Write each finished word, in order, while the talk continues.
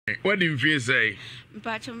What do you feel say?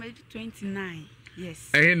 Mpacho me 29. Yes.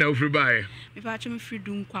 Eh na ofri bae. Mpacho me free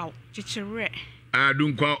dunkwa. Chichire. Ah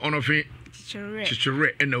dunkwa onofin. Chichire.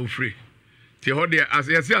 Chichire na ofri. Ti ho de as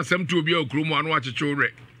yesi asem to obi akuru mu anu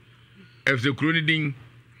achichire. Efse kuru ni din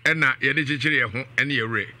na ye de chichire ho ene ye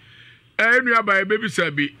re. Enu bae baby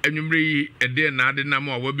sabi enwumre yi ede na ade nam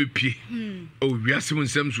a wa bepie. O wiase mu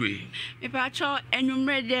nsem so yi. Mpacho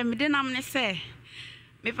enwumre de me de nam ne se.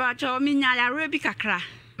 Mpacho mi nya yare bi kakra.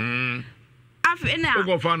 Afi na.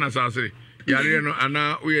 Ogo fa na sase. Yare no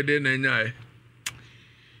ana uye de na nya e.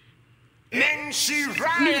 Menshi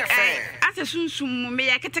Ryan. Ase sunsum me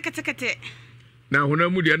ya kete. Na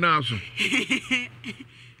honamu de na aso.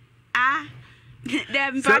 Ah.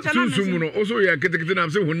 Dem pa cha na sunsum no oso ya kete na am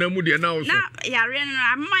se honamu de na aso. Na yare no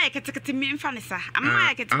amma ya kete me mfa ne sa. Amma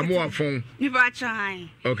ya kete. Amo afon. Me ba cha han.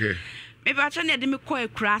 Okay. Me ba cha na de me ko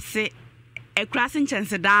akurase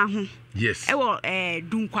nchense da ho. Yes. E wo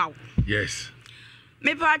dunkwa. Yes.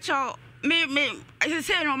 Me ba cha me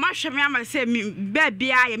say no ma hwe me am say me ba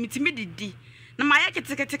bia ya mitimi didi. Na ma ya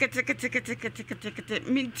kete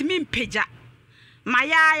mitimi mpeja. Ma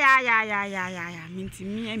ya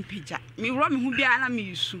mitimi empeja. Me ro me hu bia na me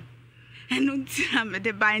yusu. Eno nti na me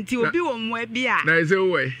de ba nti obi wo mo bia. Na ise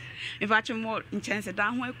we. Me ba cha mo nchense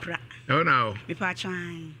da ho akura. Oh now. Me ba cha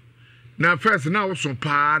an. Na first na wo so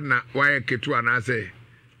pa na wa ketu ana say.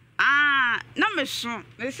 Na me so.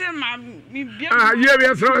 They say ma me bia.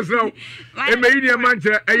 Ye so. E me yi ni man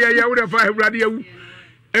chere eye wo de fa hewrade yawu.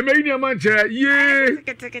 E me yi ni man chere ye.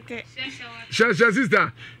 Kete. Sha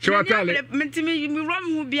sister. She watale. Me rom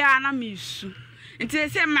hu bia na me su. Nti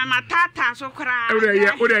say ma tata so kra. O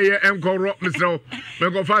de ye enkoro misro. Me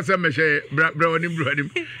go fa se me she bra onim bro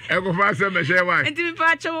anim. E go fa se me she why. Nti me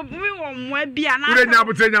fa che me wo mo bia na. O de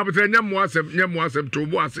nyabutre nyamo asem to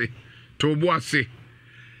bo ase.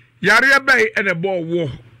 Yare bai ene bo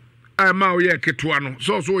wo. Ma wo ye ketua no.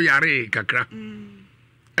 So yare kakra.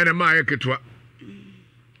 Ene ma ye ketua.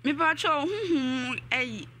 Me ba cho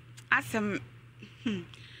asem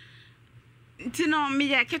nti no me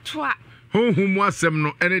ye ketua. Mu asem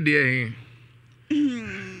no ene de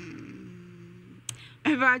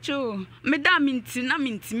Me ba cho me da minti na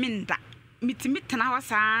minti minda. Mitimi tana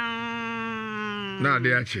wasa. Na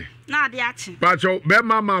de achi. Ba cho be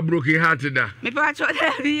mama broken heart da. Me ba cho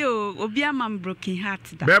da bi o obi ama broken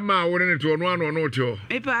heart da. Be ma wo ne to no ano no to.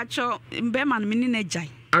 Me ba cho be ma no me ni na jai.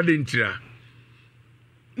 Adentira.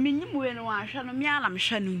 Me nyim we no wa hwa no me ala me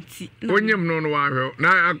hwa no nti. Onyim no wa hwa.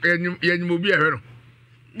 Na yanyim obi ahwe no.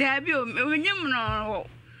 Da bi o me nyim no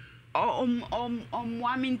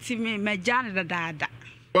wa minti me jane da.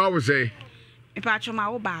 Wa wo say Ipacho ma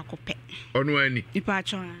wo ba akope. Onu ani.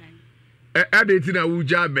 Ipacho. Adeti na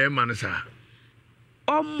wuja be ma no sa.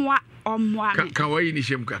 Omwa. Ka wa yi ni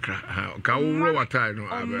shem kakra. Ka wo ro watai no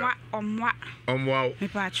aba. Omwa.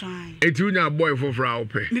 Ipacho. Eti unya boy foforo a wo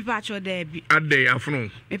pe. Ipacho da bi. Ade afunu.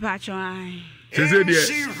 Ipacho. Sese de.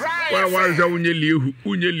 Wa za unye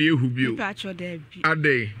liehu bi o. Ipacho da bi.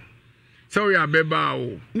 Ade. So ya beba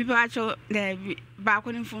o. Ipacho da bi. Ba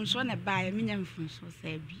ko ni funso na ba ya minya funso sa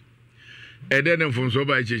bi. Ede ne mfonso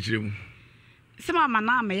ba chechire mu. Se mama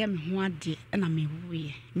na me ye me ho ade na me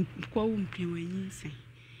wuye. Kwa wu mpin wanyi nsen.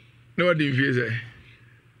 No dey fear say.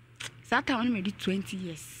 Sata won me di 20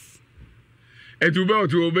 years. Etu be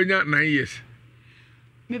otu obenya 9 years.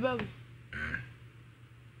 Me ba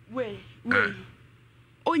we.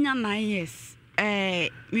 Onya 9 years.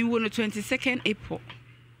 Me won 22nd April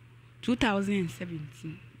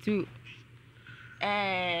 2017 to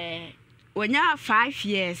onya 5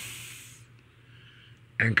 years.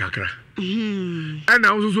 Enkakra. And I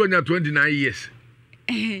also onya 29 years.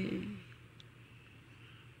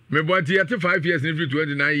 Me body at 5 years every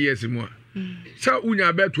 29 years more. So unya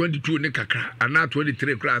about 22 ne kakra and now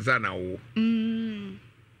 23 class na wo.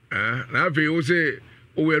 Na fe o say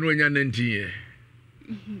o we no onya 19 year.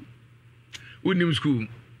 Unim school.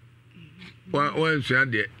 Wa nso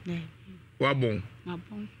ade. Wa bon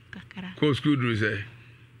kakra. Ko school do say.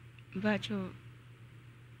 Bacho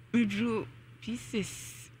udru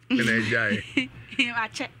pieces. Na ejai. Ma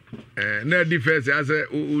che. Na defense as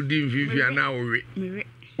u di mfifi ana wo we. Me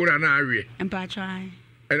Ura na awe. Bacho ai.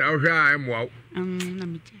 And I hwa am wow. Na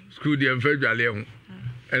me che. School di mfa dwale ho.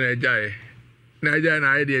 Na ejai. Na ejai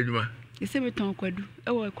na ai di adwuma. Ese beton kwadu e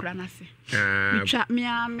wo ekura na se. Mitwa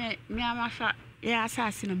me amafa ya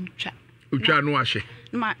asase na mitwa. Utwa no ahye.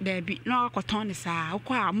 Ma da bi na akoton ne saa.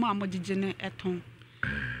 Okwa am gigi ne eton.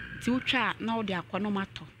 Ti utwa na wo de akọ no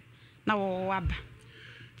mato. Na wo aba.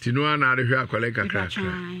 Tinua na de hwe akole kakra.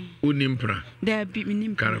 Unimpra. Da bi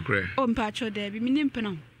minimpra. Karakre. O mpacho da bi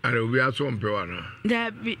minimpra. Are obi aso mpewa na. Da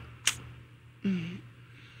bi.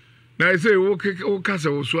 na I say wo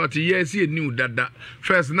kasa wo so ate yes e new dada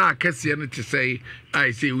first na akese no te say I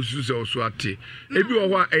say wo su so so ate e bi wo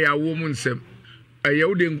ho e ya wo mu nsem e ya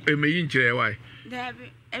wo de emeyi nkire why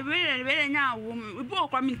Dabi ebe nya wo me bo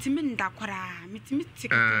kwa mitimi ndakora mitimi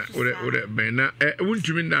tiketi ore ben na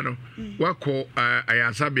wuntumi nda no wakọ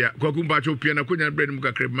ayasabia kwakumba cho pia na konya bread mu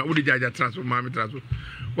kakra ma wo de jaja transfer ma me transfer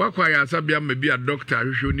wakọ ayasabia ma bi a doctor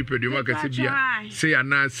hwehwe ni pedum akase bia say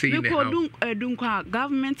ana say ne how me ko dunkwa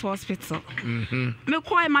government hospital me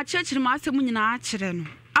ko e ma chechiri ma asem nyina a kire no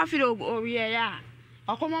afire owie ya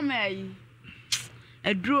akomo ma yi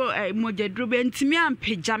edro mojadro be ntimi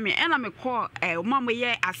ampagya me ena me ko mama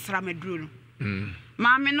ye asramadro no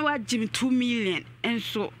maame no agim 2 million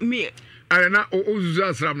enso me na ozuzu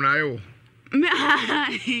asram na ayo me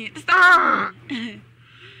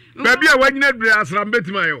baby a wanyina dure asram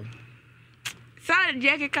betima ayo sare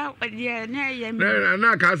je keka de na ye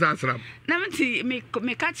na ka asram na mti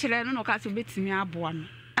me ka kire no ka so betimi aboa no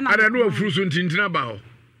ana no afuru so ntintina ba ho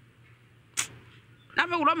na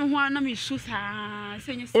me wuro me ho na me su sa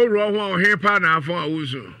senye o ro ho he pa na afon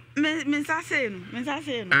awusu me sa se no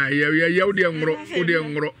ye o de ngro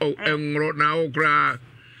ngro na o kra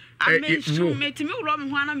me timi wuro me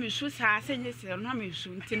ho na me su sa senye se no me su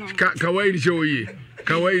ntino ka wai ni shoyi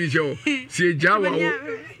ka wai ni sho si jawa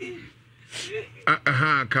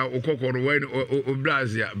aha ka okokoro wai o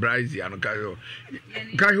brazia no ka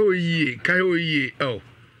ho yi oh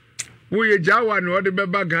wo ye jawa no de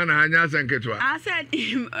beba Ghana hanya sanketwa I said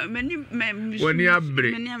wani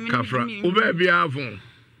abre kafra wo ba bia afon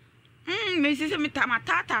me sise me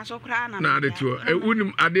tamatata so kra na de to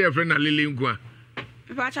unim ade e friend na lele nkwa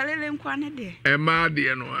ba cha lele nkwa ne de e ma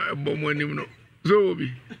de no bo mo anim no so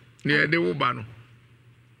obi ne de wo ba no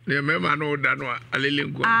ne me ma no da no alele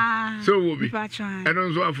nkwa so obi e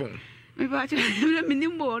no so afon me ba cha me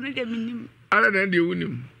nimbo no de minim ala na de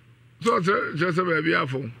unim so ba bia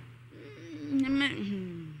afon me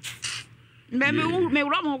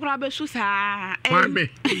wuro mo kura be su sa me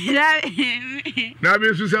na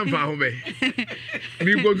be su san fa ho be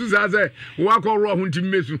mi go su sa se wa ko ro ho ntim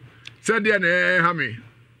mesu se de na ha me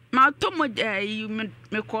ma to mo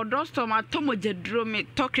me ko dosto ma to mo jedro me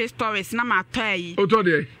to Chris Stories na ma to ayi o to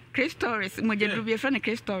de Chris Stories mo jedro be friend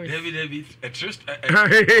Chris Stories David a trust ja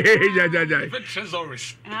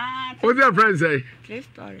Stories o their friends say Chris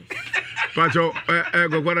Stories pacho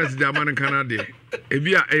gogora si jaman Canada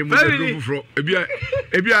ebia mojadro foforo ebia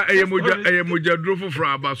mojadro foforo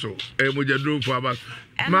abaso mojadro foforo abaso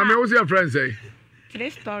mama o their friends say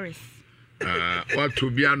Chris Stories what to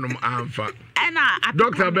be anom amfa ena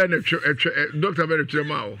Dr. Bennett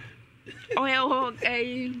Mao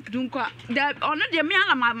dunkwa da ono de me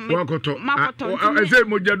ala makoto I say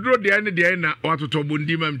mojadro de na watoto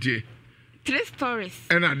bondi mamtie 3 stories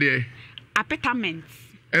ena de apartments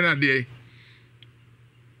ena de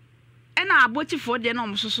ena abochifo de na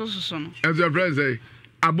omsoso no as your friend say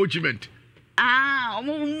abochiment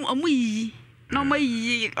omo yi na omo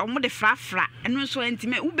yi omo de frafra eno so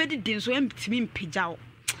entime ubedidi so entime mpigyawo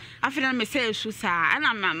afina me say su sa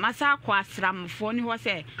ana masa kwa asramfo ni ho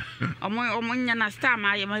say omo nya na star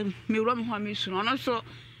ma ye me wuro me ho me su no so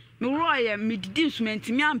me wuro ye me didi instrument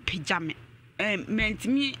mi ampigya me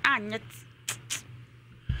mentimi anyet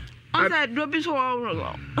on say drobi so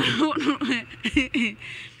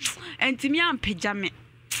entimi ampigya me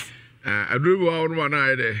adrobi wa no na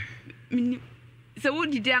ye de so wo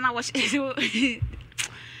didi ana wo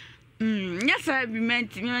yes I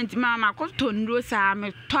meant mama ko to ndro sa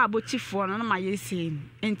me to abochifo no ma yesi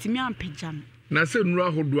entimi ampagya me na se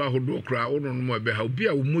nuru ahodo kra wo no mo be ha obi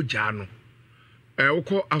a wo mogya no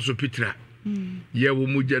wo asopitra ye wo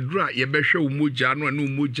mogyadru a ye behwe wo mogya no na wo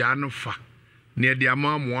mogya no fa ne de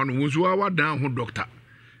amamo no wo so wa dan ho doctor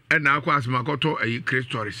e na akwa asmakoto Chris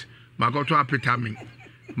Stories makoto apitamin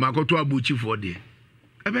makoto abochifo de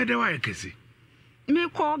e be de wa yekesi me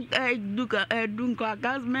call dunka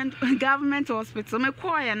government hospital me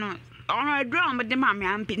call ya no ono edro me de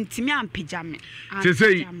mama ntimi ampagya me se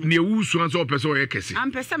say ne wusu an so pese o yekesi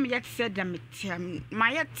ampese me yet said them ma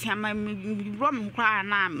yet ma ro me kwa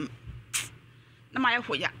na ma ye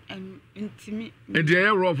hoya ntimi enti ye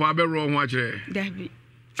ro fa be ro ho a kire dabi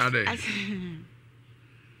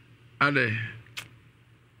ade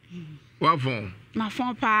wa fon ma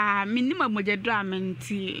fon pa minima mojadro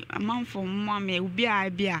amenti amanfo mo me obi a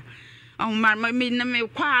bia ma me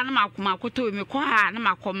kwa na makoma koto me kwa na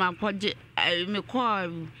makoma koje me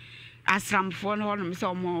kwa asramfo no no me se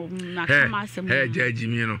mo na kama asem jaji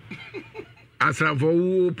mi no asramfo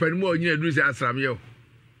wo panimo onye aduru se asram ye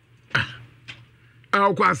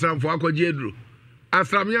kwa asramfo akoje aduru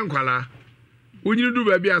asram ye nkwala wonyiri du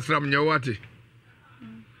ba bi asram nye wate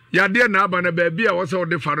Yadeɛ na aba na baabi a wɔsɛ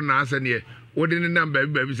wɔde faro na asɛ neɛ wɔde ne nam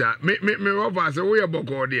baabi saa me wɔfa sɛ woyɛ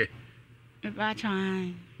bɔkɔɔ deɛ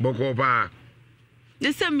bɔkɔɔ paa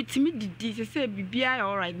they say mitimi didi say bibia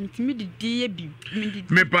all right mitimi didi ye bi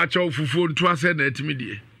me pa cha ofufuo nto asɛ na atimi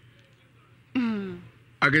die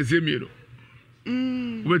agase miero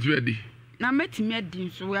wetumi adi na metimi adi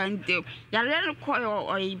so wande yare no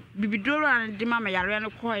kɔ bibidoro an de mama yare no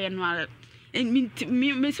kɔ ye no ale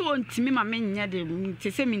me so ntimi ma mennya de te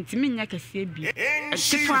sɛ mentimi nya kase bi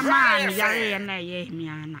tifa ma yare ye na ye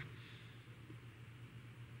miana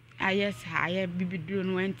ayes aye bibidoro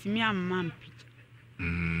no ntimi amma mpi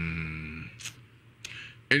and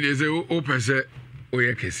is a opese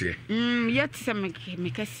oye kese yet some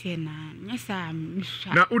kese na nyesa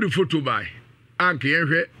misha na udi photo by anke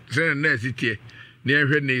yenhwe se na sitie na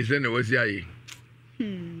yenhwe ne se na wasi aye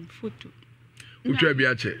photo utwa bi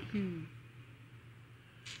ache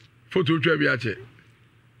photo utwa bi ache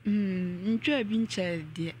ntwa bi nche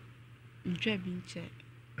de ntwa bi nche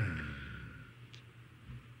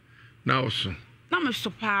na oso na me so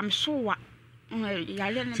pa me so wa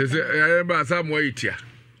se ba sa mo itia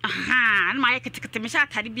aha na ma yeketekete me sha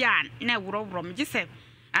atade bia na awuro me gise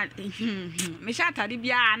me sha atade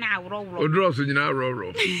bia na awuro odro so nyina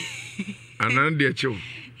awuro anan de echew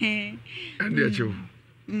and de echew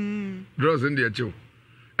draws in de echew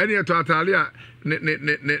any to atale a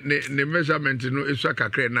ne measurement no esu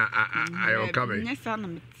kakra na ayo kame nyesa na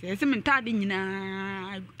me se me ntade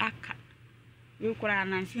nyina aka we kura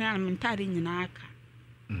na nsi na me ntade nyina aka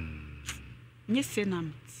nyese na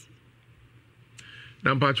mti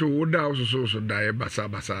na mpacho woda so dae basa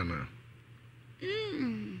na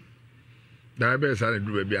dae be sa na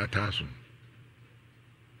duru bi ataso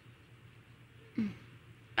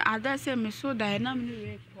ada se me so dae na me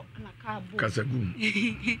we ko na ka bo kasagum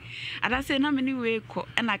ada se na me we ko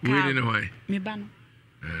na ka we ni hwan me ba no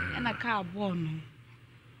na ka bo no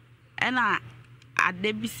na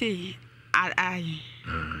ade bi se ai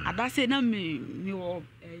ada se na me wo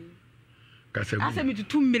kasagum asa mi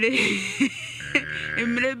tutu mire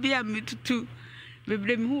emire bia mi tutu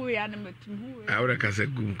bebre mi hu ya na matum hu ya awra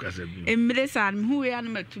kasagum emire san mi hu ya na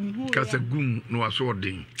matum hu ya kasagum no aso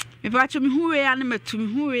odin me ba cho mi hu ya na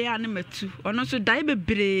matu ono so dai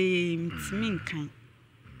bebre mtimi nkan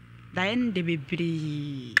dai nde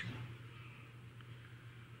bebre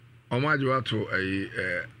omaji wato ai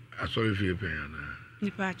asori fie pen na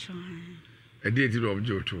ni pa cho e di ro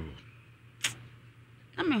objoto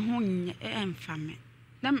na me hu nye emfa me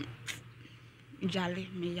na jale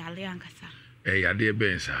me yale ankasa yade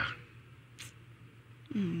ben sa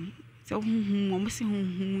so mo si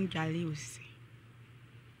hu jale osi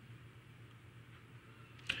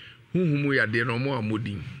huhumu yade no mo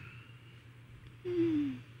amodin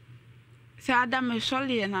sa adam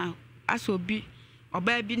sole na asobi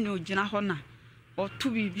oba bi na ogina ho na otu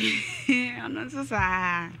bibi ono so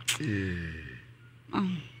sa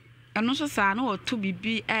ono so sa na otu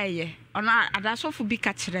bibi eye ono adasofo bi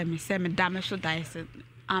ka kire me se me da me so da ese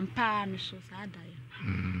ampa me so sa da ye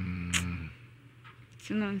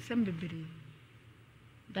sino nsem bebere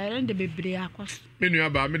da ye nde bebere akos me nua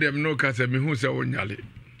ba me dem no ka se me hu se wonyale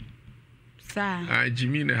sa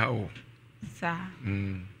Jimmy ne hawo sa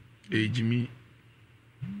Jimmy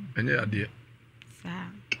anya ade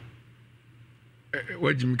sa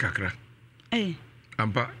wa Jimmy kakra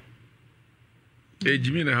ampa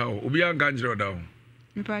Jimmy ne hawo obi an ga njire odawo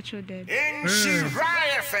nipa cho de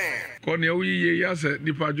ko ne o yiye ya se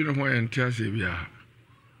nipa dwene ho en tia se bia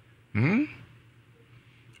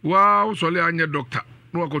wow so le anya doctor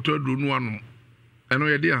no akoto aduru nu anu eno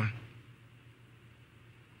ye dia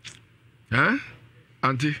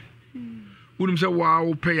Auntie, wouldn't say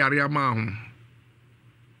wow, pay a reamount.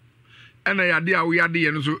 And I had the yadi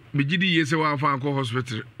and so begidi yes, a found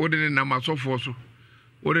hospital, or in a so for so,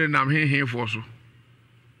 or in a here for so.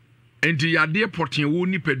 And to your dear porting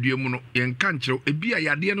woony pediumuno, and cancho, a beer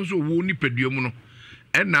yadiano so woony pediumuno,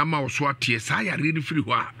 and now mouse what yes, I really free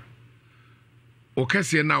wa. O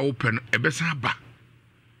Cassia now open a besaba.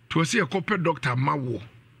 To see a copper doctor mawo.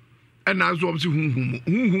 And as obviously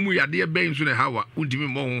whom we are dear bains in a hour, would me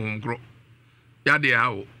more home grow. Yadi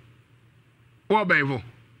how? What baby?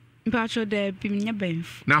 Pacho de Pimia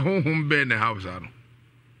Benf. Now home ben the house.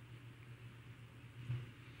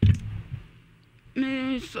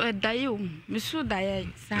 Miss Dio, Miss so die,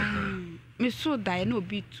 Miss so die no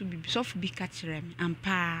be to be soft be catcherem and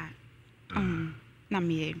pa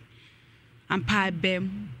Namie and pa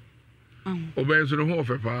bem. Obeys the home of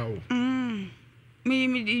a power. Me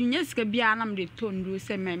yes ka bia na me ton do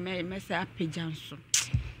se me say apejanso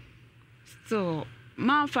so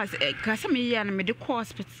man fast ka se me ya na me de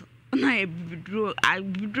hospital na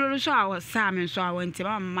bidro so I was Sam so I went to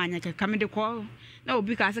my man come the call na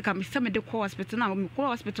because I come some the call hospital na me call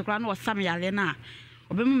hospital kra na Sam yale na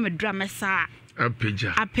obemu me drama sa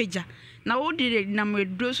apeja na wo di na me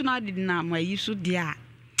dro so na di na ma yi so dia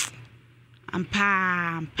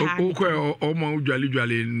ampa o ma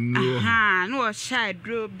udwale no aha no sha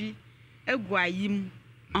dro bi egu ayim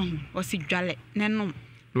o si dwale nenom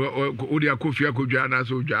o di akofi akodwa na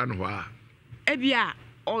so dwa no ha ebia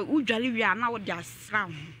o udwale wi na wo di asra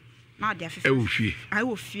ho na di afefe ewofie ai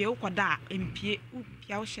wo fie wo koda empie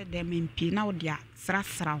upia wo hye dem empie na wo di asra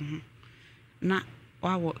ho na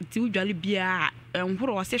wawo ti udwale bia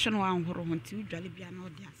enhoro wo session wa enhoro ho ti udwale bia na wo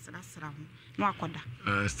di asra ho na akoda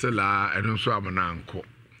stella eno so amana anko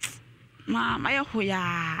ma ye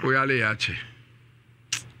hoya o yale ya che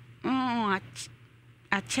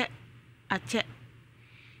ache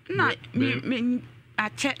na me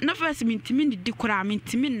ache na first me ntimi didi kura me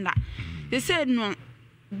ntimi na they say no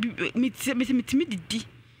me ntimi didi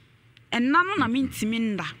enna no na me ntimi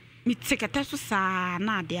nda me tikete so saa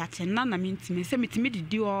na ade ache na me ntimi say me ntimi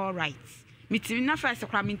didi all right me ntimi na first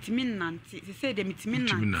kura me ntimi nante they say de me ntimi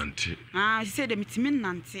nante they say de me ntimi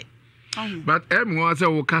nante but wants to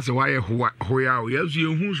wo kase wa ye hoya o yesu ye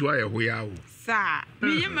hu so aye hoya o sa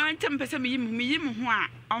me yim ntem pese me yim ho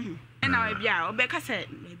a na we bia obeka se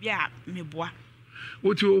bia me boa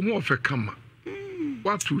woti o hu ofe kama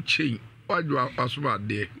watu chain wadu asoba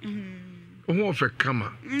de o hu ofe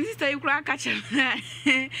kama sister ikura ka che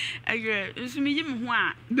agre nso me yim ho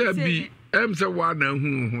a da bi se wa na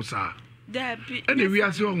hu sa da bi ene wi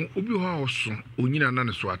ase ho obi ho oso onyina na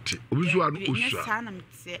ne so ate obi so anu osua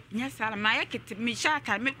nya sala ma yakete me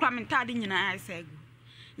shaka me kwa me tade nyina ase gu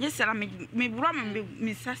nya sala me buro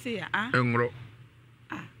me sase ya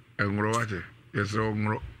enro wate yesro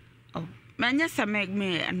ngro manya same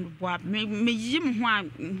me anboa me yim ho a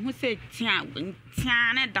hu se tia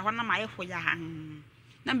na da ho na ma ye ho ya ha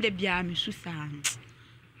na me da bia me su sa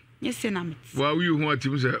nya se na me wa wi hu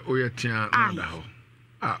atim se o ye tia na da ho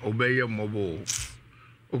obeye mobo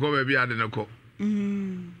uko be bia de nako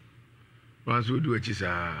wanso du achi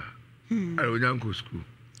sa ala onyanko school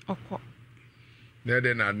okọ na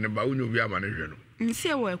de na ne ba unyo bi ama ne hwe no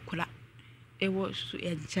nse wo akura ewo su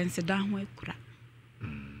chance da ho akura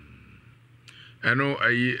eno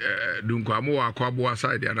ayi dunko amo wa kwabo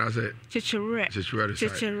side ana se chechire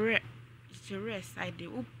side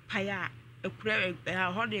upaya akura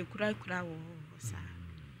ho de akura wo sa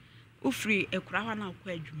ufri ekura ho na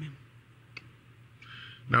akwa adwumam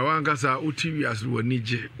na wankasa utiwi asu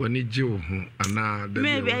wanije wo ho ana da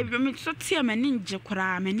me so tia maninje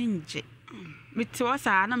kura maninje meti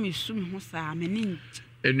wasa na mesu me ho sa maninje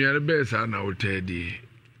enuare be sa na wotadi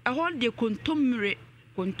ho de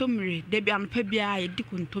kontomre de bi anpa bia ye di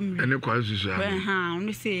kontomre ene kwa susu ha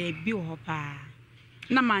no se bi wo pa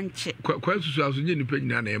na manche kwa susu aso nye nipa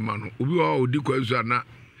nyina na ema no obi wa odi kwa susu na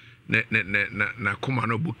na koma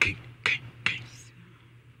no buki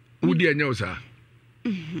udi anya usa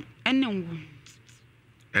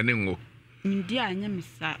ene ngo ndi anya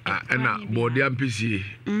misa ena body ampisi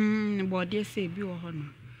body se bi wo ho no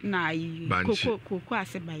na ayi koko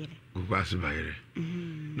ase bayire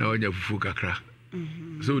na onya fufu kakra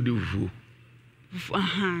so odi fufu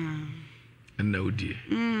na odi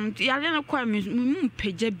yale na kwa mu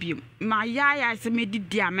peja bi ma ya se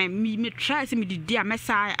medidi a me try se medidi a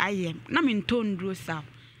mesa ayem na me ntondro sa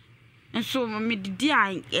nso medidi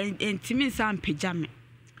a entimi sa peja me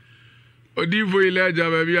odi fo ile aja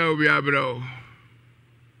ba bia obi abra o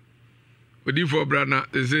odi fo brana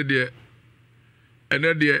se de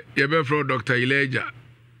ene de ye be fro Dr. Ileja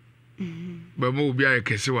ba mo obi aye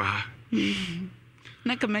kese wa ha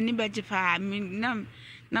na kama ni baje fa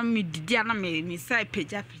na me didi na me sai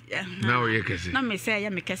peja na o ye kese na me sai ya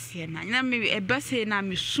me kese na me ebase na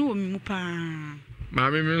me so mi mu pa ma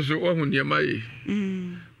me nso wo hu ne mai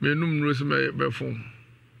me num no se me be fo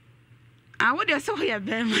wo de so ya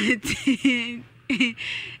be mati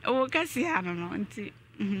o kese ano no nti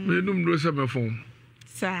me num no se me fo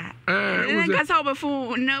sa ka sa be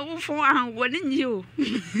fo na wo fo an wo ni o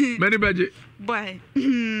me ni baje boy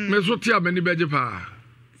me so tia me ni baje pa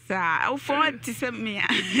sa wo fo ti se me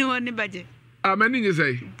wo ni baje me ni nye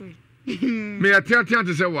sei me ya tia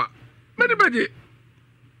ti se wa me ni baje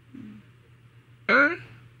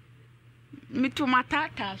mi to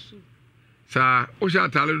matata su sa o sha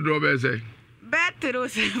tale do be sei betro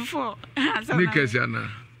se fo ni kesi ana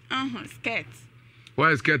skirt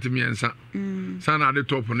why skirt mi ensa sana de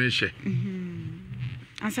top no hye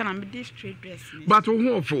ansa na me dey straight dress but wo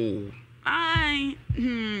ho fo ai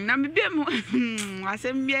na me bia mo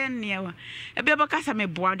asem bia ne wa e bia baka sa me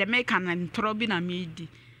boa de me kan na ntro bi na me di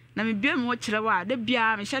na me bia me ho kyerɛ wa da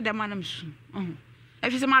bia me hyɛ dem anam su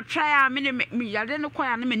efi se ma try a me yade no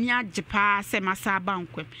kwa na mani agye pa se masa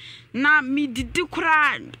bankwem na me didi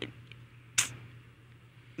kura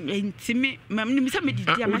entimi me se me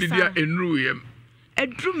didi amasa didi enru yem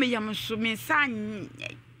edru me yam so me san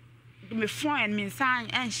me phone me san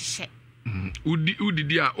enhye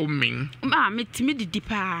udidi a omen ma me timi didi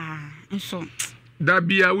pa nso da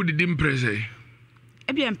bia udidi mprese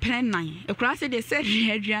ebi empren nan ekura se de se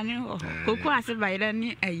aduane ho koko ase bayira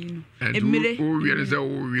ni ayinu emire o wiere se o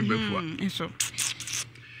wi befua nso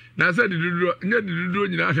na se didudu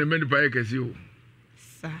nyina ahwe mani pa yekasi o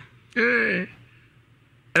sa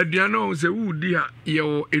aduane o se wudi a ye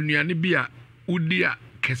o enuane bi a wudi a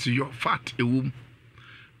kesi yo fat ewum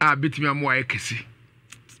a betimi amwa yekasi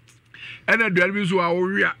ena aduane bi so a wo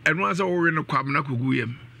wi a eno ase wo wi no kwam na kogu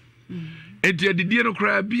yem enti adidie no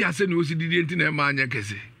kra bi ase ne osi didie enti na ma anya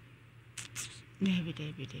kese Debi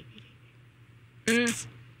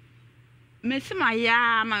mesima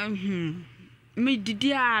ya ma me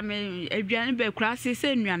didi a me aduane ba kra se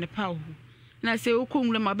nnuane pa ho na se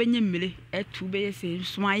okonwura ma benye mmire etu be yese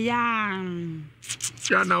suma ya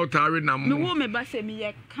na utare na me wo me ba se me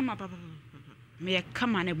ye kama papa me ye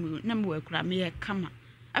kama na me wo kra me ye kama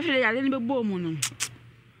afire ya le ne be bo mu no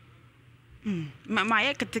ma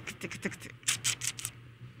ye kete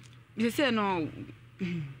se no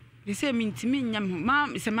they say me ntimi nyam ma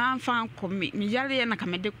se ma fan ko me yare na ka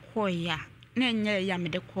me de koya na nya ya me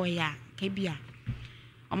de koya ka bia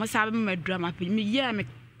o mo sabe me drama pe me ya me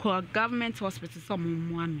ko government hospital so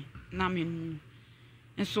mo ame na me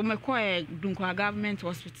nso me ko dunko government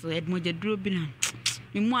hospital edmoje duro bi na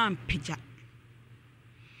me mu am pija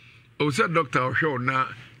o se doctor ohwo na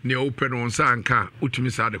ne open on sanka utumi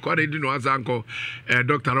sade ko de no azanko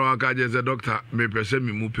doctor no aka je se doctor me pese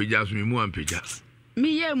me mu pija so me mu am pija me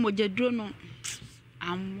ye mojedro no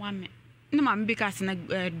amwa me na ma mbika na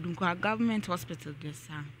dunko government hospital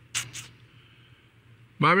desa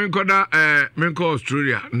ma me nkoda me nko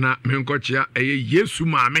Australia na me nko chia Yesu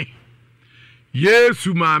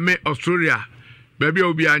maame Australia baby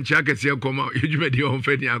obi ancha kese nkoma yedwumedi on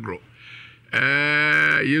fani agro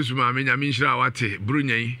Yesu maame nyame nhira wate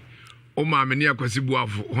brunyan o maame ne akwasi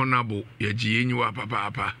buafo honabo yaji enyi wa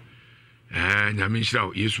papa nyame nhira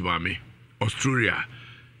Yesu maame Australia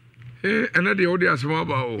ena de odi asema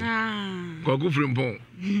ba o kwagu frimpon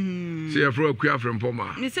se afro akua frimpon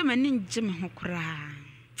ma me se mani nje me ho kra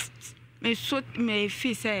me so me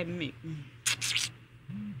fi se me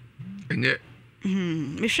enye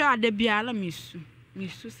me hwa ada bia la me su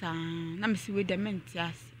sa na me si we de menti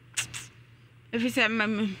as if se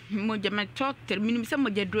mo je me talk termini se mo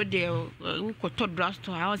je dro de wo ko to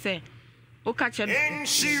drasto ha o se o ka che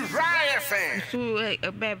so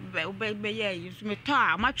be yeah you me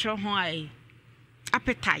ta ma tro ho ai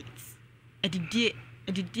appetite edidie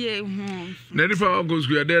ho na ni fa go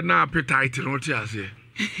square there na appetite no ti ase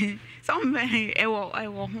some ewo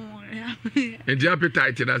ho and the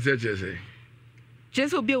appetite na se che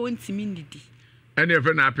just obi won timi ndidi any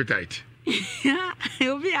friend na appetite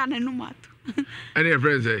obi anenu mato any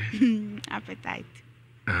friend say appetite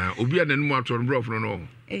obi anenu mato no bro no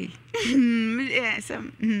yes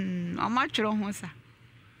o ma tro ho sa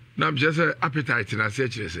na just appetite na se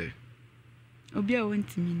che say obi won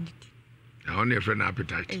timi ndidi only a friend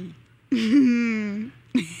appetite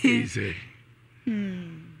say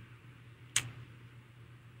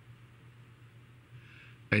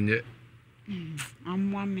enye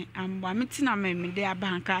amwa me tina me de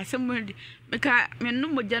abanka asem meka me no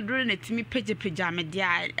mojadro na timi peje me de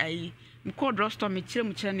ai me ko drosto me kire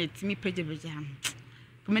na timi peje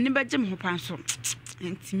ko me ni beje me ho pan so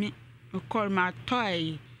ntimi ko ma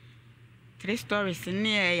toy 3 stories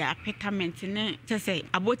ne ya apartment ne say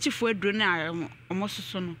abochifo aduro na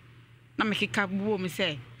omososo no na me keka buo me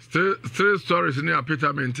say 3 stories ne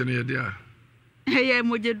apartment ne ye dia hey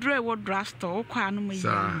mojadro e wo drosto ko anu mo yi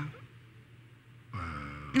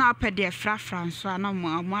na pede frafra nso na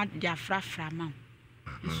mo dia frafra ma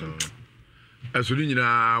so asuri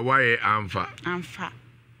nyina waye amfa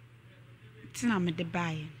tina me de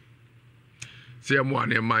bae se mo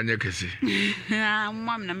ane manye kese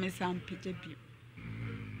mam na me sam pije bi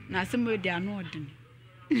na se mo dia no odin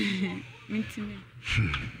mintime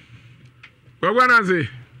gwagwana se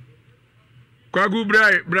kwagu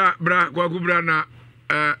bra na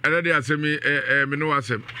elede asemi me no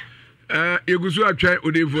asem yegusu atwan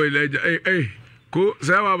odefo eleja ko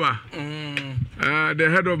say baba the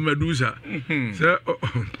head of Medusa say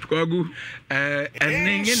kwagu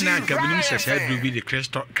enenye na kabinim sesa do be the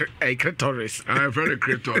clitoris very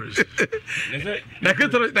clitoris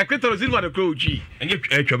the clitoris is what the crow chi enye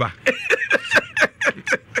etweba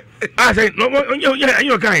I say no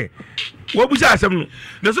you kai wo bu sa asem no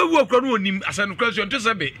na so wo kro no onim asanu kra so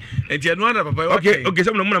ntse be enti eno ana papa okay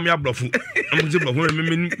some no mo na me abrofu am ze blofu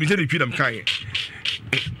me se de twi dam kai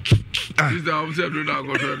This the opposite of that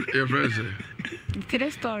got your friends.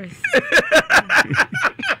 Three stories.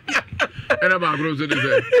 And about grows in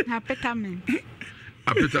the appartment.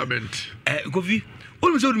 Govi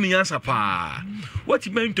What was me answer pa? What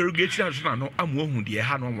you interrogate us no am wo de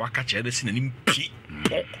ha no waka chere sin anim pi.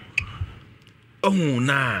 Oh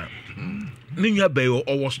na. Ninya be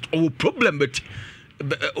o problem but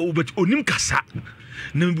onim kasa.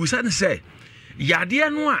 Na busa ne say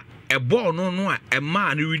yade no a ebo no a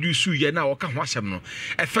ema na reduce ye na waka ho asem no.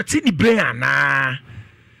 E fati ni brain ana.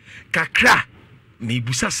 Kakra na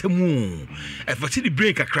busa semu. E fati ni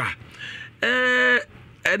brain kakra.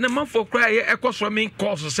 Na man for cry e me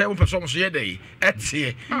course say one person so ye dey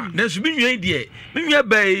etie na so me nwan die me nwa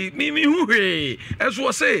bai me hu hwe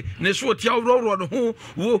eso say na so tia ro no ho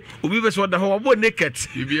wo obi be so da ho bo naked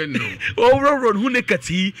ibi no o ro hu naked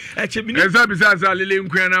yi e che me esa bi sa lele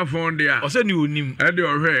nkwan na fon dia o say ni onim e de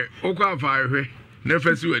ohwe o kwa fa hwe na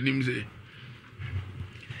fasi wanim se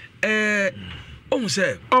o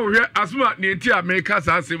say o hwe asuma na eti America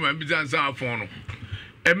sa asema bi sa afon no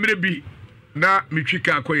emre bi na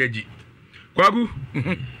mitwika akoyaji kwagu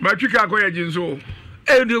matwika akoyaji nso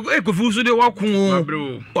kofu so de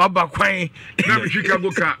wakun waba kwan na mitwika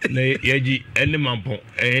goka na yaji ene mampo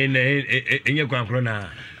na enye kwankro na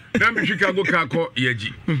mitwika goka ko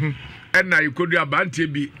yaji na ikodu abante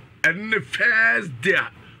bi ene first day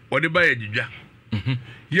wode ba yajidwa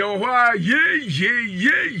ye ho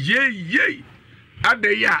ye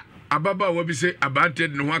adeya ababa wo bi se abante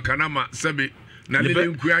ne ho aka na ma sebe na lele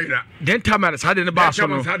nkuayira den tamara sade ne ba so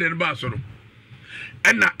no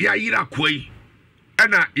ena ya yira koi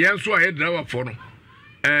ena yenso a driver for no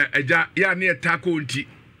eja ya ne etako nti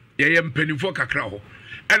ye mpanifo kakra ho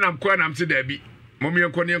ena mko na mse da bi momme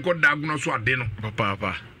enko ne enko dagono so ade no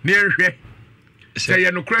papa ne ehwe se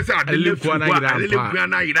ye no kresa ade le ku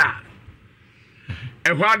na yira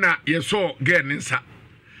ehwa na ye so ge ne nsa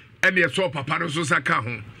ena ye so papa no so saka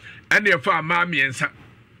ho ena ye fa ma miensa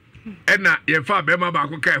ena ye fa be ma ba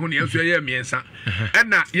ko kai ho ne yeso ye miensa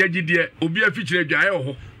ena ye gidie obi afikyire dwae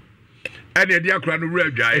ho ena ye dia kura no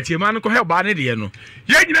wura dwae etie ma no ko he ba ne de no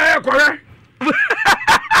ye nyina ye kore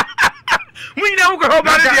mu nyina ko he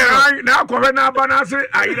ba ne de na kore na ba na se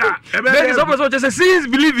ayira ebe so just see is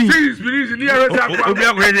believing ni ye sa kwa obi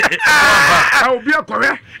akore obi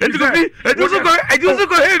akore edu so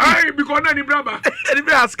ko heavy ai because na ni braba ni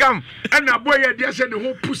be scam ena boy ye dia se ne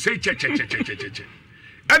ho puse che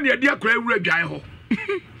and ye dia kura wura dwae ho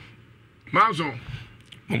manzo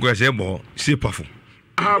mo go say bo si pafo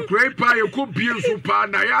kura pa ye ko bie so pa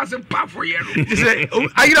na ya se pafo ye no say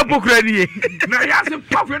ayira pokura ni na ya se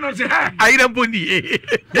pafo no say hey ayira boni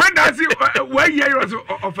when does it when ye you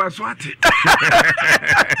of a swati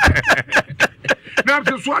na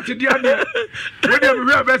se swati dia ni we dey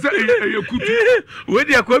we be say ye kutu we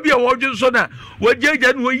dey akwa bia wo dwe so na wo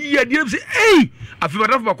jeja no yi ya dia say hey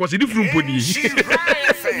afibada for kwose di furu mponi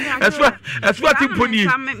eswa ti mponi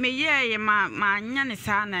me ye ma anya ne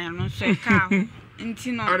sa na no so e ka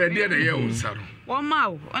nti no ara dia na ye unsaro wo ma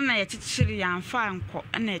wo na ye chichiri ya mfa nko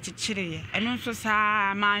na ye chichiri ye eno so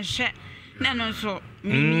sa ma hwe na no so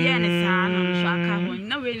mi ye ne sa na so aka ho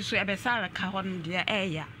na we so e be sa ka ho no dia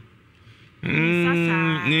eya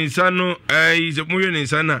ni sano ze mo ye ni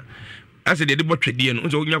sana ase de botwede no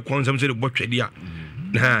so onya kwonsam se de botwede a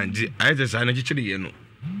na di ayete sa na chichiri ye no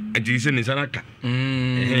enti se ni sana ka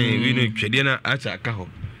wi no twede na acha ka ho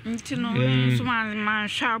nti no so ma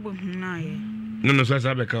shabu na ye no so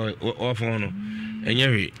sa be ka o fon no enye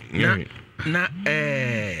hwe na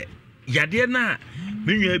yade na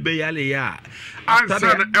menwa be yale ya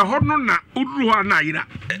ansa na eho no na uduru ho na yira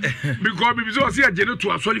because bibi so se agene to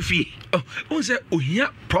asori fie o se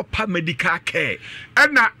ohia proper medical care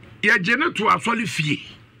ena ye gene to asori fie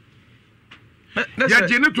ya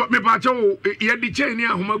gene to me ba che o ye di chain ni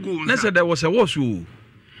ahoma gu na se there was a wasu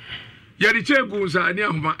ye di chain gu sa ni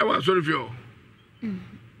ahoma e wa asori fie o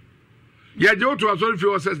ye je to asori fie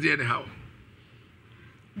o ses de anyhow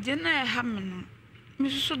gene ha me no me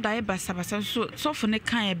so dai basa so for ne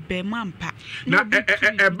kan e be mu ampa na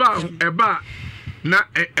eba na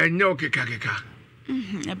enye okeka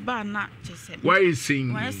eba na chese why sing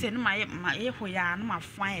no ma ye hoya no ma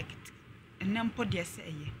fan e nempo de se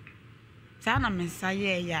ye sa na me sa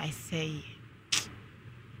ye ya say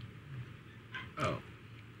oh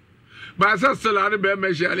ba sa sala ne be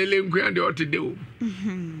me sha lele nkwan de otide o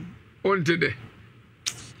onte de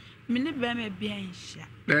me ne be me bia nsha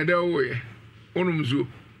na de wo ye onum zo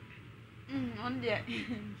on de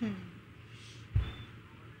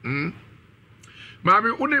Mami,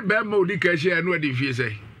 uni be ma odi ka hye no adi fie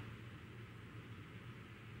sei.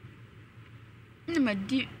 Ne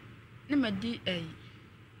madi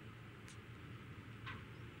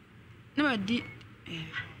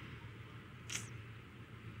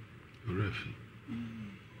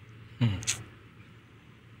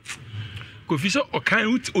Kofi so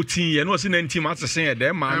okan otin ye no se 19 months sen ye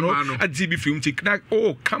dem ma no adi bi film tik na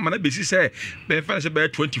come na besi say be fa say be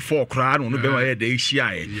 24 kra no be ma ye da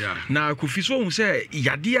hia ye na Kofi so hu say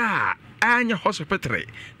yade a anya hospital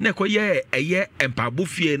na ko ye eye empabo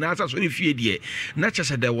fie na asa so ne fie de na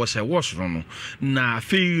chese there was a was no na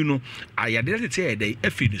fei no ayade de te dey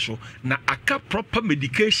afidi so na aka proper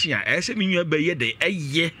medication a ese menwa be ye dey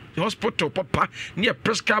eye hospital papa ne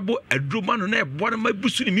prescribe adroma no na e bo na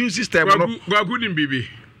mabusu immune system no gwagu nim bibi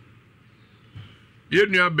ye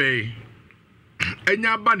nua be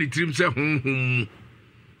enya ba ne trim se honhom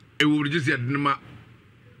e wo regise de ma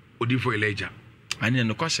odi for Elijah ani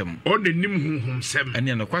no kwasem on the nim honhom sem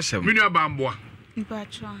ani no kwasem me nua ba mboa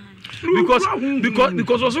because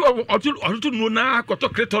also to no na akoto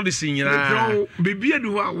cretolisi nyina bibi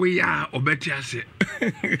adu a we ya obeti ase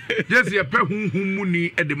just ye pe honhom mu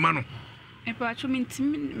ni e de ma no e pa cho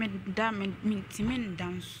mintimi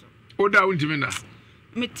ndanso oda untimi na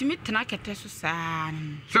metimi tena kete so saa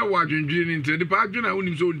se wa dwendwene ni nti de pa adwena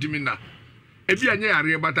unim so untimi na e bi anya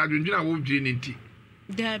yare bata dwendwene a wo dwene ni nti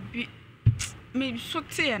da bi me so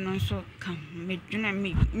te no so kam me dwena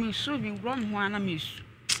me so bi rom ho ana me su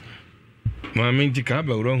Mami nti ka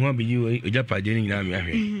ba ro ho abiyi we oja paje ni nyina me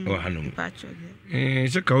ahwe o hanom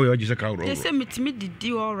se ka wo oji se ka ro se metimi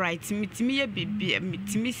didi all right metimi ye bibi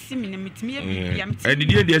metimi simi na metimi ye bibi am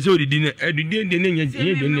edidi de se odidi na edidi de ne nya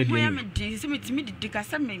ye de ne de se metimi didi ka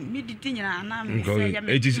se me didi nyina na me se ya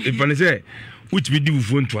me it is ifane se which be di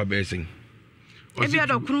fufu nto abesen ebi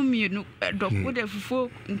adokuru mienu dokuru de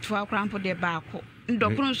fufu nto akrampo de baako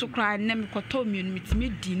ndokuru so kra na me koto mienu metimi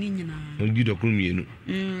di ni nyina ondi dokuru mienu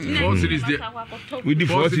 4 series de we di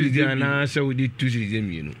 4 series de na se we di 2 series de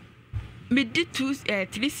mienu me di 3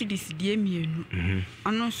 series de mienu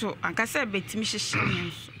ono so ankasa betimi hyehye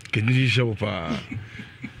me so kedini hyehye pa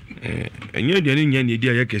enye de ne nya ne di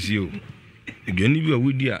aye kese o eduani bi a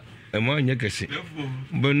wodi a e ma anya kese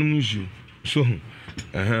banum nsu so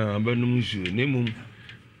banum nsu ne mum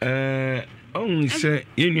on se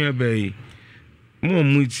yenu abai mo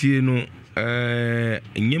mutie no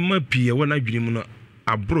nyema pie wona dwene no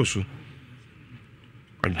abroso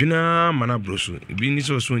adwena mana abroso bi ni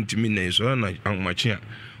so ntimi na so na amache a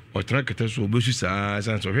otena kete so obesu saa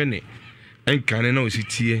san so hwene enkane na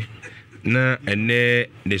ositie na ene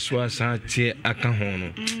de so asa tie aka ho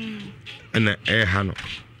no na ha no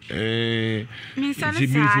min sana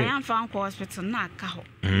sa yan fan ko hospital na aka ho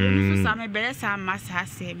so sa me bele sa masa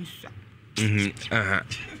se mi so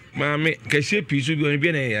Mami, kese piso bi on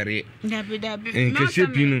bi na yare. Dabi. Kese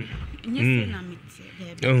pinu. Nyese na miti.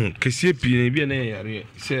 Kese pinu bi na yare.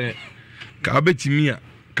 Se ka betimi a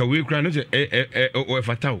ka we kra no se o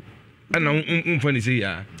fatao. Ana umfa ni se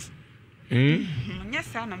ya.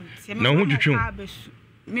 Nyese na miti. Na hu twetwe.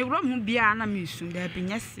 Me wro hu bia na me su dabi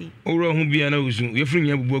nyese. O wro hu bia na usu. Ye fru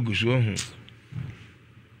nya bubu agusu ho.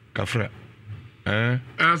 Kafra.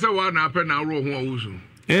 Se wa na apɛ na wro hu awusu.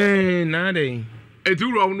 Na dey. Eti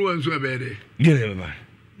wuro hu no ansu abede. Gele baba.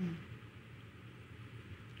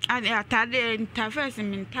 Atade interface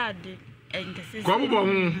min tade entese. Ko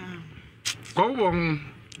bo hu.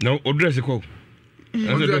 No, o dress ko.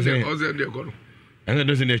 Oze de ko. Anga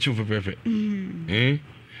dress de chu pepe.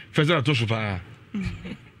 Feza to so pa.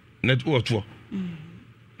 Net o to.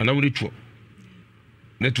 Ana wo de to.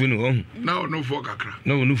 Net wo no ho. Na no fo kakra.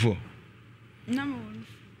 Na wo no fo. Na mo.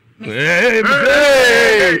 Hey.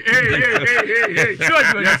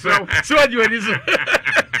 So you this.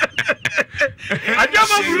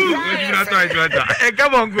 Ajama buru.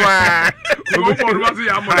 Come on, go. Go for what you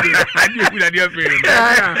am. Adi ku da dia fe.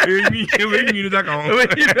 We da ka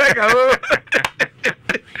ho.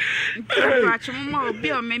 Achuma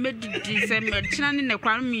obi o me didi se me china ni ne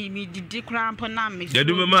kwa mi didi kra mpo na me.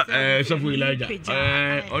 Yadu mama Sofo Elijah.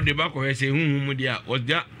 O de ba ko he se hunhum dia. O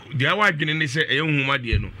dia wa dwene ne se hunhum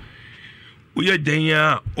ade no. Uye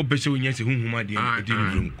denya opese unya se hunhuma de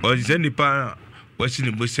edinum o se nipa wasi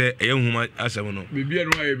ne bo se hunhuma asem no bibia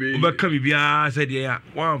no aye be obaka bibia se de ya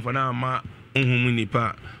wanfa na ma hunhum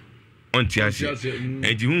nipa onti ase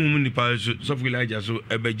edi hunhum nipa Sofo Elijah so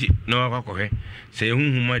ebeji na akwakohe se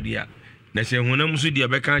hunhuma de ya na se hunam so de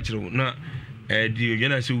beka akire na di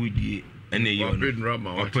yena se wudie ene yi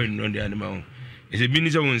no open no de anima ho ese bi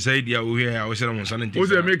ni se won sai dia wo hia wo se na won sa na nti o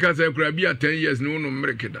se make us kura bi 10 years no no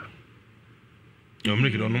mrekeda Yo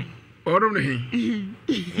mreke do no. Orum ne.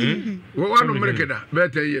 What one America da?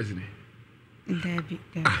 Better years ni. Dabi.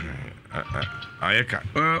 Ayeka.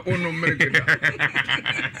 Ono America da.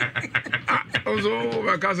 Also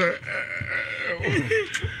because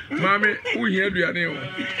Mami, we hear aduane o.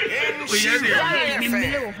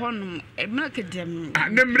 Memle wo honum, America dem.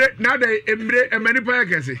 Nemre na da emre emani pa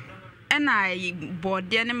yakese. Ena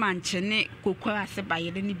bode ne manche ne kokwa ase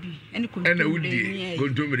bayere ne bi. Ene Ena wudi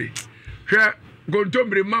kontomre. Hwe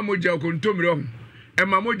kontomre mamoja kontomre ho. E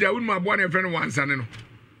mamoja wonu abo na efre no wansane no.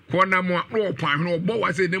 Ko na mo no pan no obo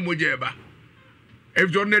wase ne moja eba.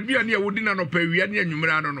 If you net bi na wudi na no pa wia ne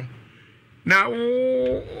anwumra no no. Na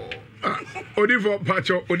Odifo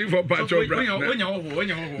Pacho bra.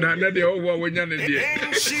 Na de owo wonya ne de.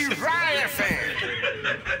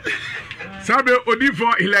 Sabe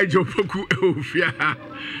Odifo Elijah Opoku ofia.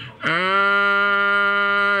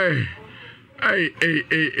 Ay.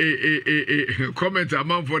 Comment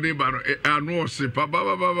among for the bar anu se pa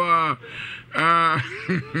ba.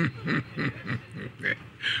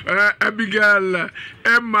 Abigail,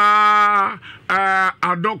 Emma,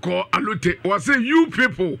 Adoko, Alute. Was say you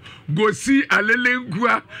people go see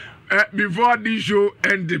Alelengua before this show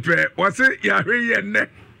end the pair. Was say Yahweh ne.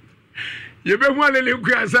 You be one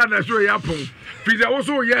Alelengua sana show yapon. Peter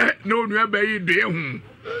also yeah no new be de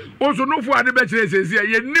also no for the best says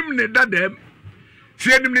ye nim ne dadem.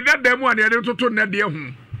 See nim ne dadem one ye to na de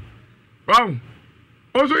hu. Wow.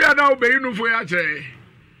 Also ya now be no for ya che.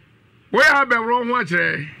 Where have been wrong watch?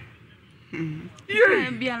 Yeah,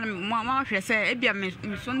 be mama say, Ebia me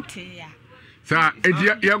sonte ya. Sir,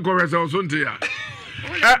 young correct or sonte ya.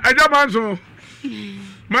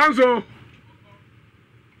 Manso.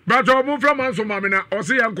 But I'll move from Manso Mamina or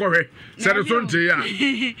see young correct. Said a sonte ya.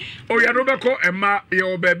 Oh, ya no bako and ma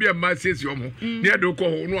your baby and my sis yomo. Near do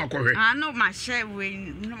call no correct. I know my share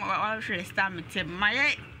when no all start with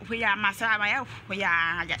my we are massa, my we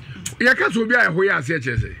are. Ya can't be a way I say.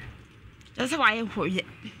 That's why I for you.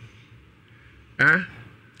 Eh?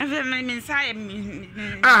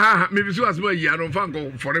 Maybe so as well, you don't find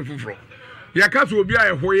for a full. Ya can't be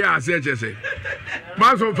a way I say,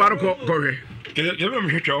 Manso Farco, Corey. Give him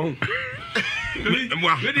hit your own. Would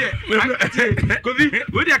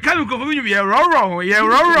you come from you? You're wrong.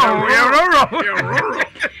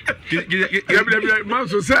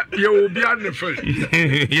 Manso said you will be on the first.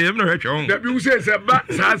 You have no hurt your own. That you say, Sabbat,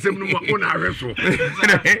 Sassam, on our wrestle.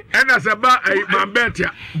 And as about a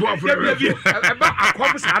Mambetia, boyfriend, about a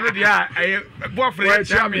corpus out of the boyfriend.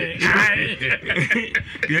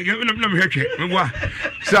 You have no hurt you.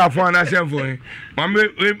 South one, I said for him. Mamma,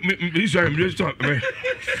 you saw him just talk.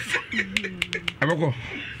 Abako.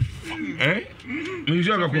 Eh? Me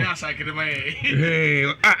jo abako.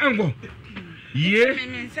 Eh, ango. Ye.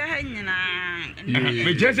 Me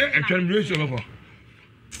just atwam me so abako.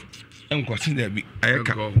 Enko sin da bi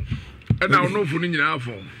ayeka. E na ono fu ni nyina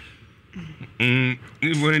afo. Ni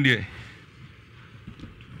bo ni de.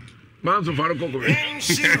 Manso faro koko.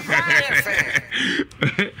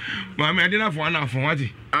 Mama ade na fo na fo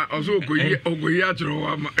wati. Also ogoyi atro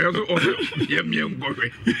wa also ye mi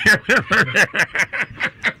ngorwe.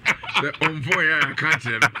 The onfo ya ka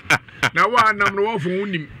tere. Na wa nam no fo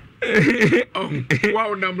unim.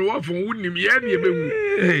 Wa nam no fo unim ye na ebewu.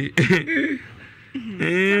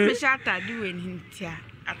 Me shata di we ntia.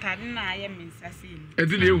 Atade na aye mensase ni.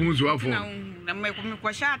 Edi na ehun so afo. Na me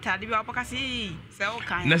ko shata di bi opakasi se o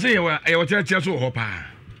kan. Na say ye wo tia so ho pa.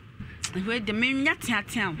 We de me nya tia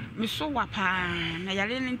me so wa pa na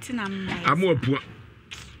yale ne ntina me. Amu apua.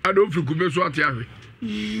 Ado friku me so atia hwe.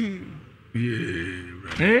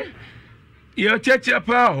 Eh? Ye tia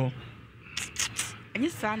pa ho. Enyi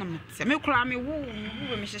sa na me. Se me kura me wo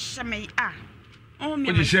me hyehye me a. Oh me.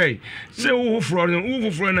 What you say? Say wo fro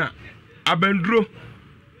na abandro.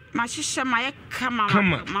 Ma hyehye ma ye kama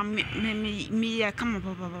ma me ye kama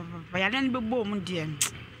papa. Yale ne bebo mu de.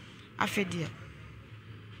 Afede.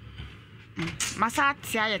 Masa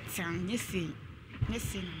tia ye tian nyesi na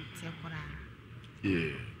tia kura.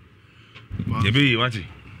 Yeah. Ebi wati.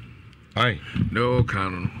 Ai. No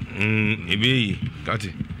canon. Ebi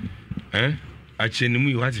kati. Eh? Acheni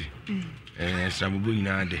mu wati. Sabubu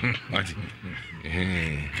ina de. Wati.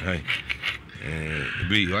 Ai.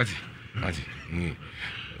 Ebi wati.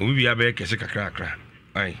 Obi bia be kese kakra.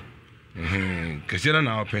 Ai. Kese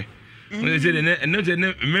na ope. When say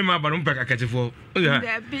ne me ma ba no peka katifo.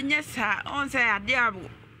 Da binya sa on say ade abo.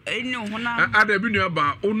 Enu hona. Ada bi nu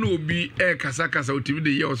aba onu obi kasa otimi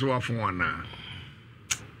de ye o so wafo ana.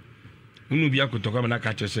 Unu bi akotoka na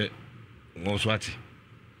ka chese won so ati.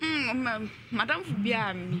 Madam fu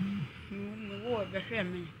bia mi wo be hwe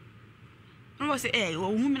me. No say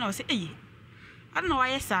o hu mi na say I don't know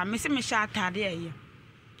why, sir. Miss Michelle Tadia.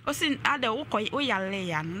 O sin ada wo ya le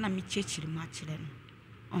ya na me chechiri ma kire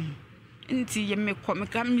no nti ye me ko me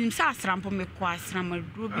ka mi sa asrampo me ko asram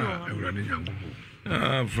aduro bi o Ewurade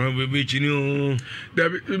Nyankopɔn from baby chini o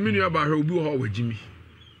David me nua ba hwe obi ho wagimi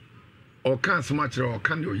o kan asma kire o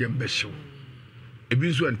kan de o yem behyew ebi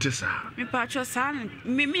nso ente saa me pa cho sa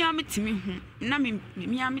me ametimi hu na me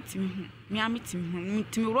ametimi hu me ametimi hu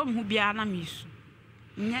ntimi ro me hu bia na me su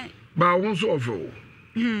nye ba wo nso ofo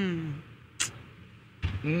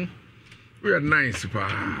we are nice pa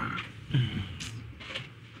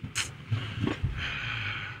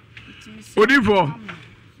Odifo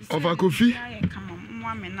of a coffee.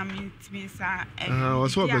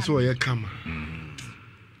 Was what I saw a kama.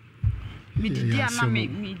 Midiana me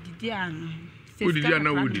Didiana.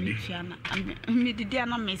 Didiana would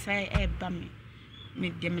Midiana may say a bummy.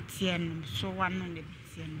 Midemitian, so one on the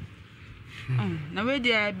Bitian. No way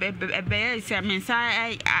there a bear is a mensa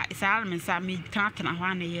I salmon saw me talking a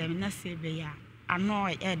 1 year and I say bear. I know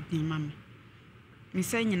I add me, mammy. Miss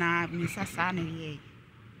saying I miss a son a year.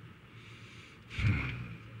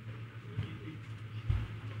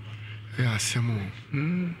 Yeah, Samo.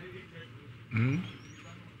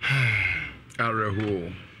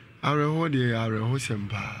 Araho. Araho, dear, Araho,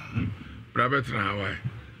 Sempa. Rabbit and Hawaii.